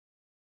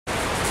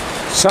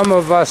Some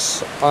of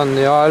us on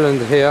the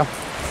island here,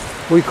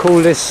 we call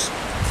this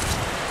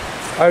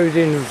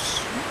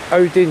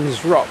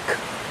Odins Rock,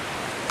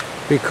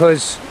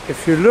 because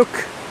if you look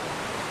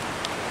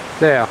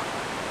there,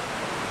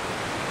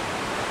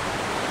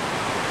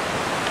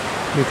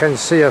 you can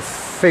see a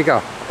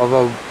figure of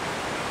a,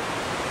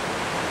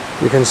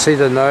 you can see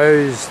the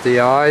nose, the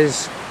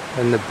eyes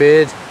and the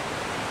beard.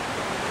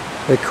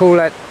 They call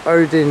that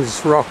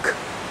Odins Rock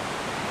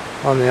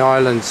on the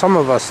island. Some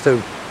of us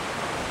do.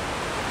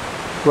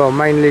 Well,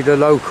 mainly the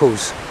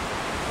locals.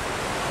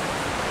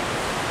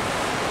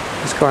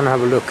 Let's go and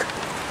have a look.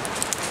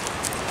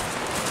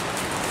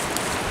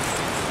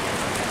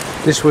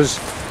 This was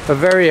a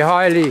very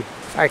highly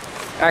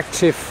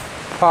active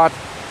part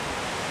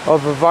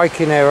of a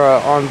Viking era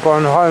on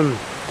Bornholm,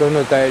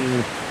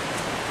 Dunedalen.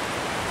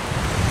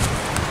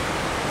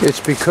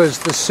 It's because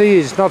the sea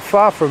is not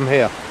far from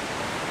here,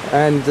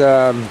 and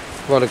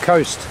well, the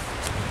coast,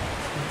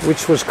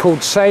 which was called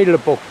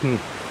Sailabukten,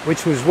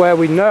 which was where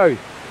we know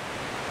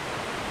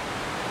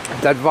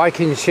that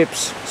Viking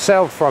ships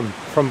sailed from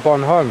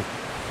Bornholm.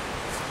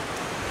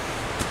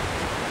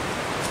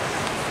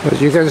 But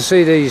you can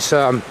see these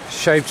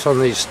shapes on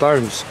these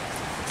stones.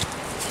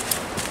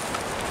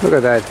 Look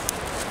at that.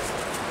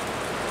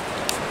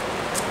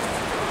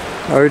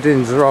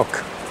 Odin's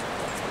Rock.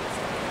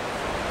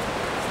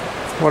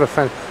 What a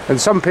fan.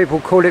 And some people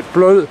call it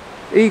Blood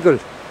Eagle,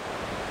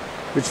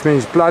 which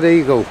means Blood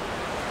Eagle,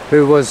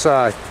 who was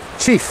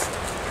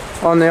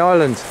chief on the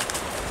island.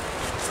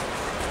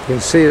 You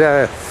can see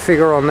their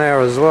figure on there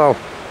as well.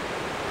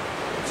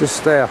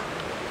 Just there.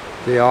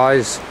 The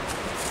eyes.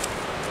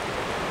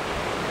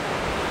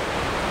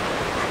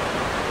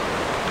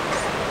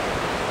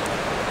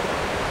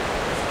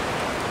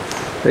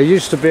 There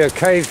used to be a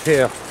cave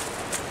here,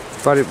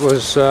 but it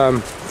was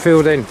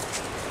filled in.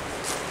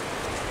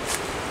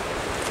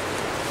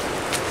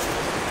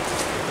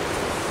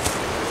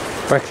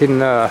 Back in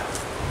the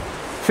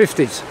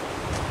 50s.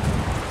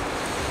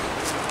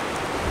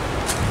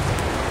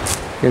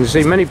 You can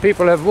see many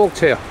people have walked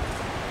here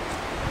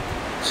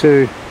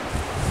to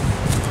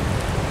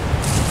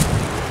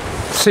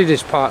see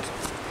this part.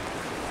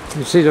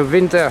 You see the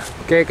winter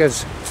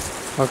geckos,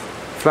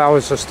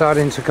 flowers are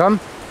starting to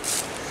come.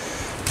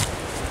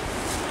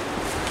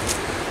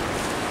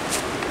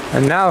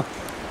 And now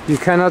you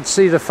cannot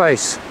see the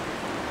face,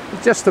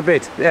 just a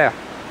bit. There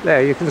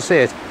you can see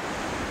it.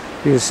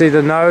 You can see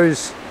the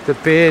nose, the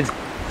beard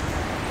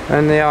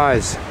and the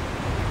eyes.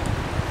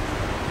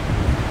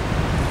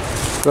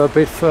 Go a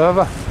bit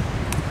further,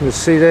 you'll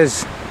see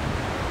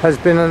has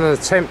been an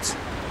attempt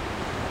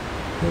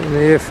in the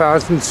year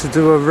 1000 to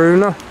do a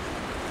runa.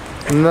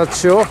 I'm not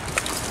sure,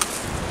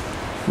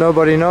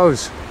 nobody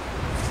knows.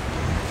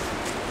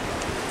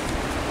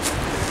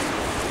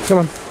 Come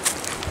on,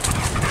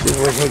 see if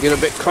we can get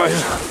a bit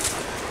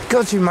closer.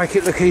 God, you make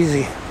it look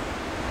easy.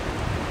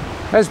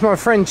 As my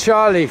friend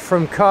Charlie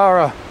from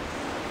Cara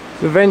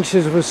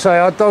Adventures would say,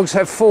 our dogs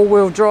have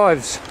four-wheel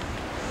drives,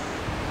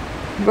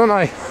 don't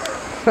they?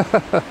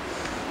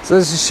 So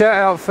there's a shout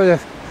out for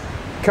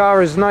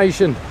Cara's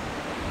Nation,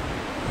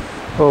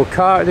 or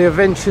The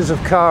Adventures of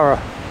Cara.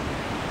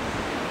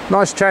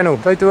 Nice channel,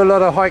 they do a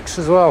lot of hikes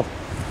as well.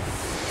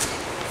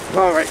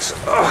 Oh, Rex.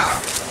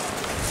 Oh.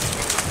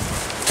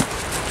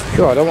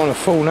 God, I don't want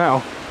to fall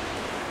now.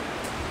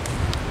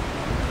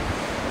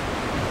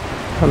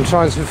 I'm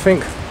trying to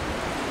think.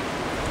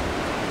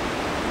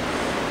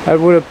 That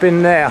would have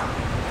been there,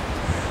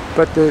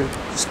 but the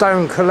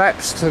stone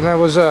collapsed and there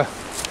was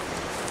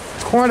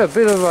quite a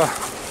bit of a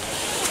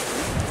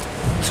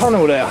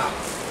tunnel there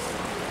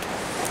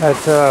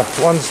at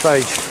one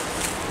stage.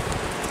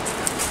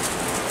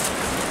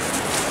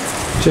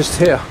 Just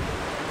here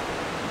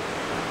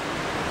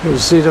you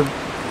see the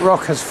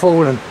rock has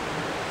fallen,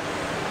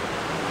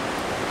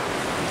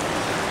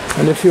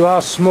 and if you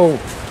are small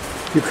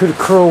you could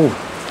crawl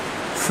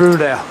through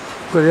there,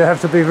 but you have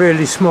to be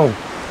really small,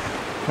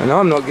 and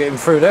I'm not getting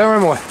through there,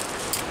 am I?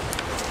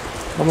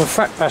 I'm a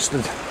fat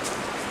bastard.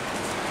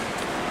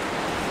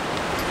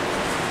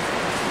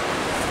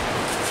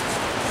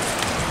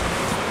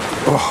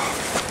 Oh.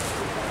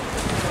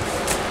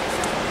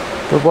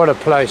 But what a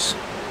place.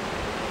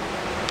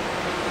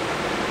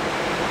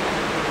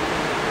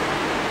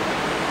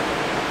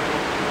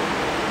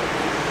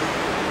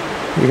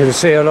 You can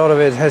see a lot of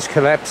it has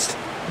collapsed.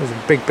 There's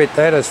a big bit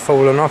there that's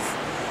fallen off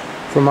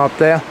from up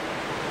there.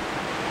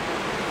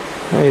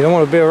 You don't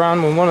want to be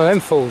around when one of them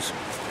falls.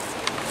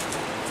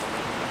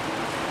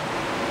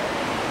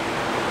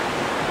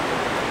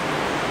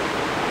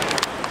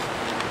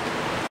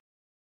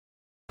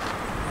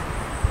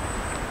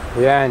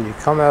 Yeah, and you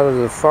come out of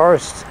the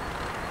forest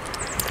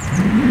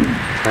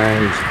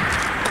and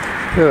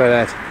look at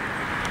that.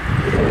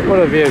 What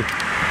a view.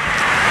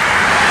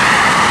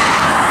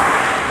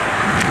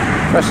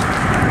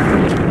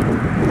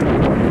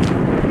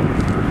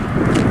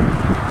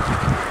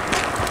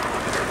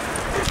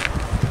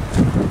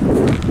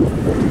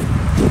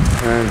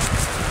 And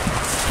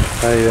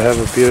there you have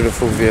a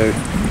beautiful view.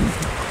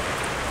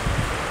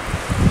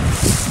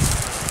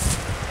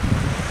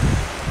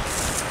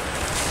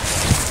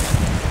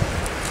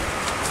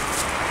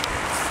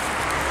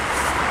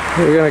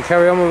 We're going to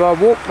carry on with our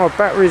walk. My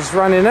battery's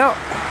running out,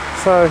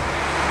 so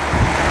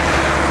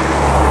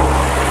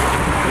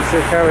we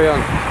should carry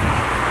on.